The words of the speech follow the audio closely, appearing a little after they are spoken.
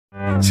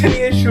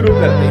चलिए शुरू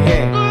करते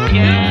हैं।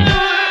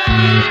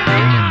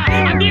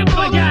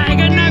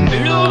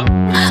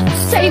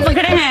 सही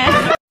पकड़े हैं।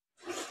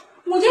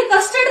 मुझे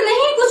कस्टर्ड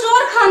नहीं कुछ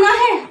और खाना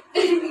है।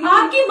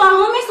 आपकी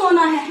बाहों में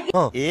सोना है।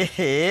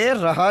 एहे,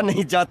 रहा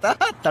नहीं जाता,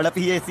 तड़प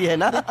ही ऐसी है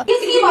ना।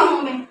 किसकी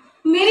बाहों में?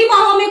 मेरी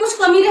बाहों में कुछ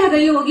कमी रह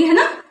गई होगी, है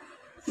ना?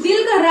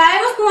 दिल कर रहा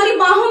है बस तुम्हारी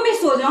बाहों में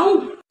सो जाऊं।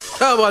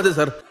 क्या बात है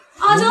सर।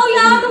 आ जाओ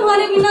यार,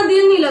 तुम्हारे बिना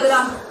दिल नहीं लग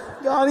रहा।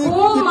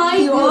 Oh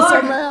my God.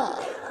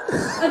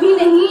 अभी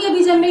नहीं,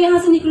 अभी जब मैं यहाँ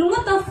से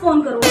निकलूंगा तब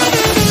फोन करूंगा।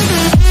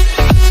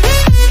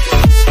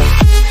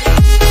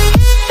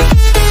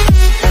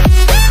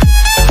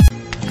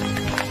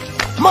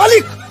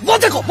 मालिक वो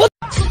देखो वो।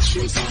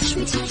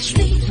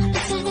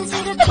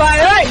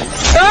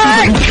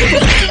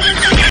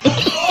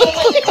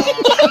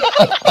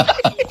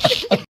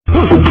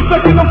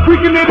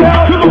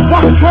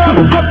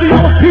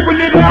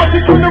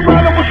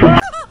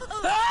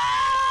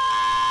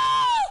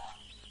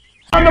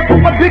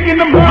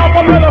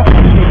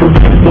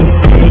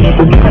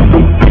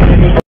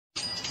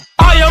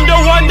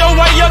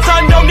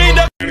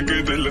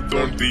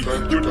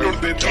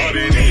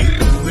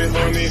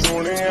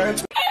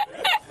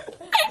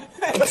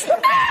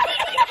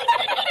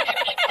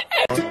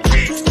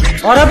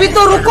 और अभी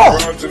तो रुको,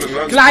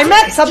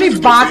 क्लाइमैक्स अभी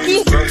बाकी।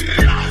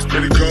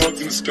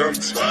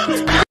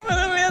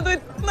 मेरा तो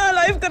इतना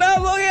लाइफ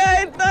खराब हो गया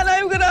है, इतना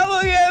लाइफ खराब हो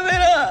गया है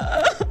मेरा।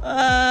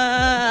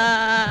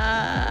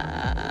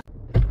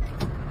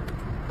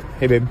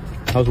 Hey babe,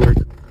 how's work?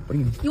 What do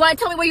you? You want to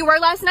tell me where you were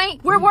last night?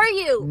 Where were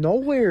you?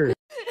 Nowhere.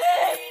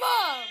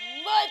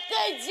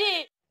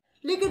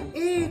 लेकिन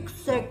एक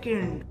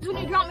second, When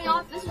you dropped me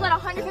off, this was at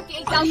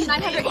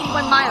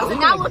 158,981 miles, and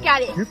now look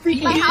at it. You're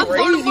freaking My house is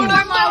crazy.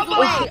 4 miles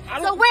away.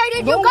 So where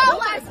did you go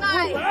last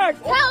night?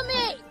 Tell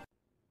me.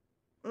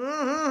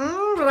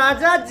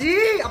 राजा जी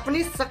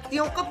अपनी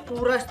शक्तियों का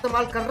पूरा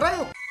इस्तेमाल कर रहे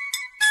हो।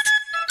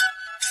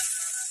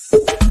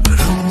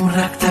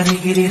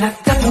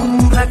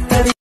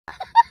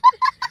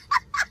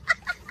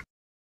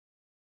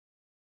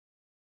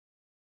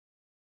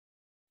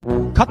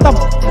 खत्म।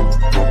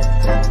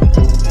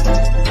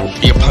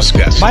 ये फंस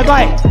गया। Bye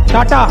bye,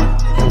 Tata,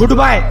 good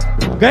bye,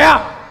 गया।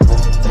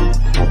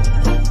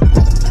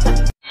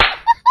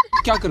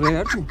 क्या कर रहे हैं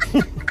यार तू?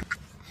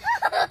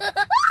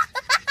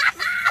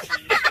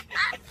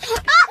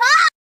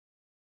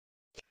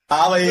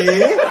 हाँ भाई,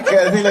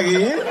 कैसी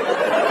लगी?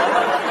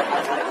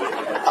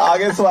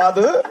 आगे स्वाद।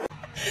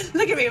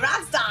 Look at me,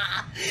 rockstar.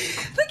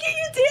 Look at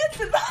you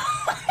dancing.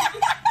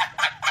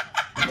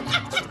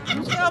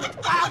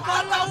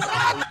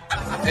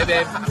 Hey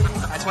babe,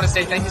 I just want to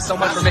say thank you so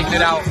much for making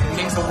it out. It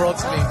means the world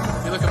to me.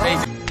 You look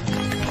amazing.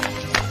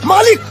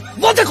 मालिक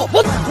वो देखो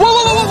वो।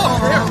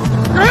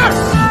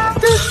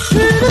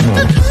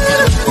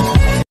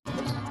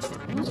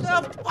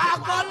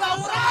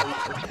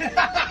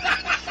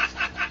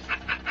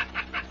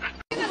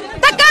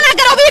 धक्का ना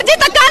करो वीर जी,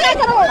 धक्का ना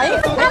करो,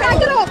 धक्का ना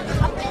करो,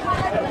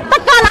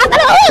 धक्का ना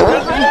करो।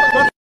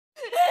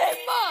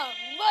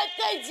 मत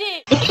जी।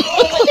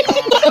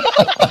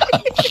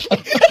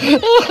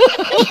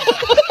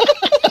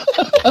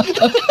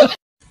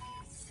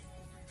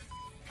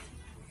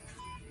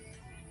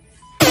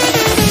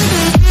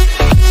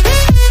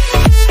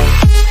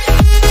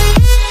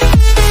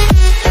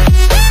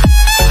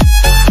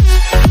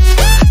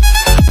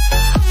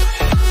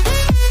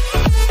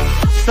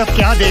 सब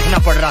क्या देखना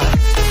पड़ रहा है?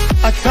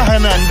 अच्छा है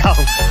मैं अंधा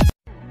हूँ।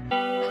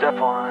 Step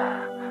 1,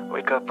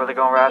 wake up early,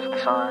 gonna rise with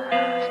the sun.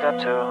 Step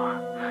 2,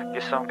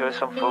 get some good,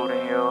 some food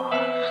in you.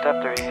 Step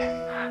 3,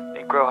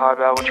 think real hard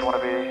about what you want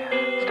to be.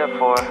 Step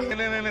 4.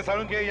 नहीं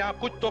सारुण के यहाँ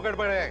कुछ तो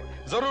गड़बड़ है,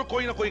 जरूर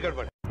कोई ना कोई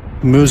गड़बड़।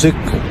 म्यूजिक।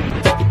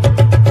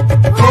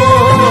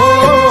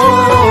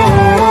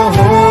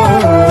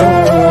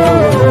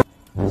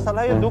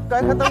 साला ये दुख का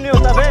खत्म नहीं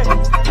होता बे।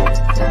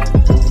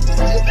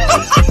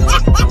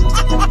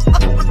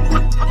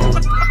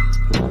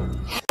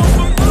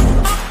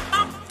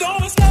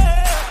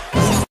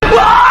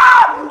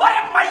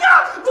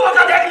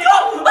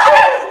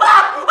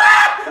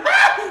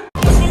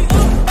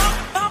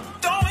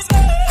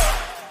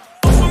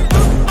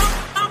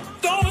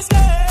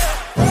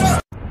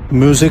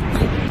 म्यूजिक।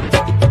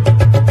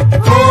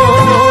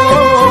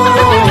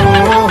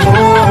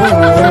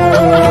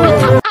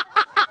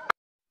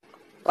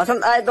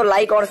 पसंद आए तो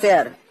लाइक और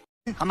शेयर।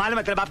 हमारे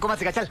मतलब आपको मत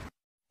सिखा, चल।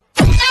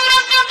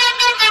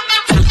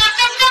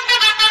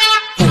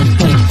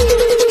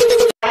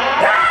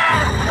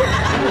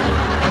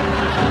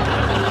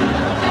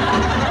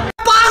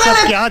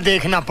 सब क्या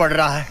देखना पड़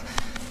रहा है?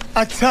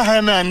 अच्छा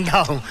है मैं अंधा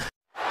हूँ।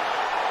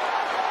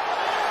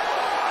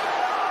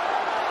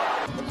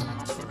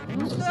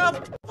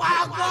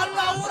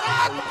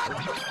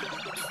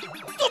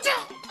 तुझे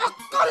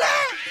अक्ल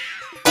है?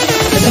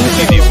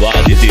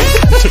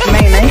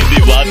 नहीं